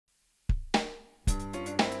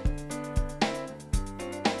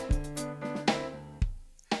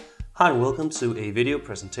Hi and welcome to a video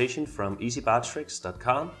presentation from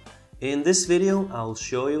EasyBarTricks.com. In this video I'll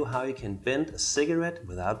show you how you can bend a cigarette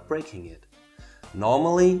without breaking it.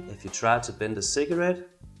 Normally, if you try to bend a cigarette,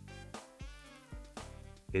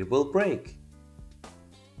 it will break.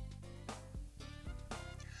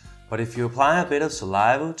 But if you apply a bit of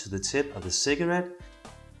saliva to the tip of the cigarette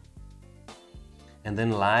and then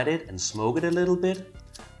light it and smoke it a little bit,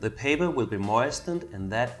 the paper will be moistened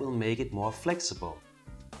and that will make it more flexible.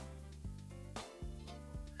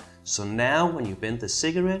 So now when you bend the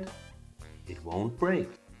cigarette, it won't break.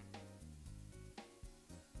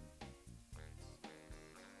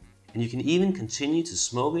 And you can even continue to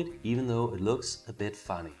smoke it even though it looks a bit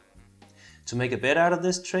funny. To make a bet out of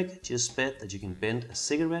this trick, just bet that you can bend a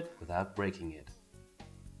cigarette without breaking it.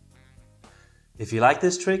 If you like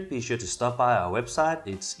this trick, be sure to stop by our website.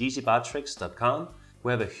 It's EasyBarTricks.com.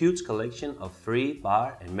 We have a huge collection of free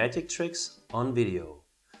bar and magic tricks on video.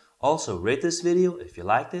 Also rate this video if you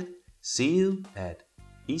liked it. See you at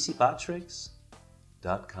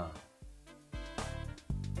EasyBarTricks.com.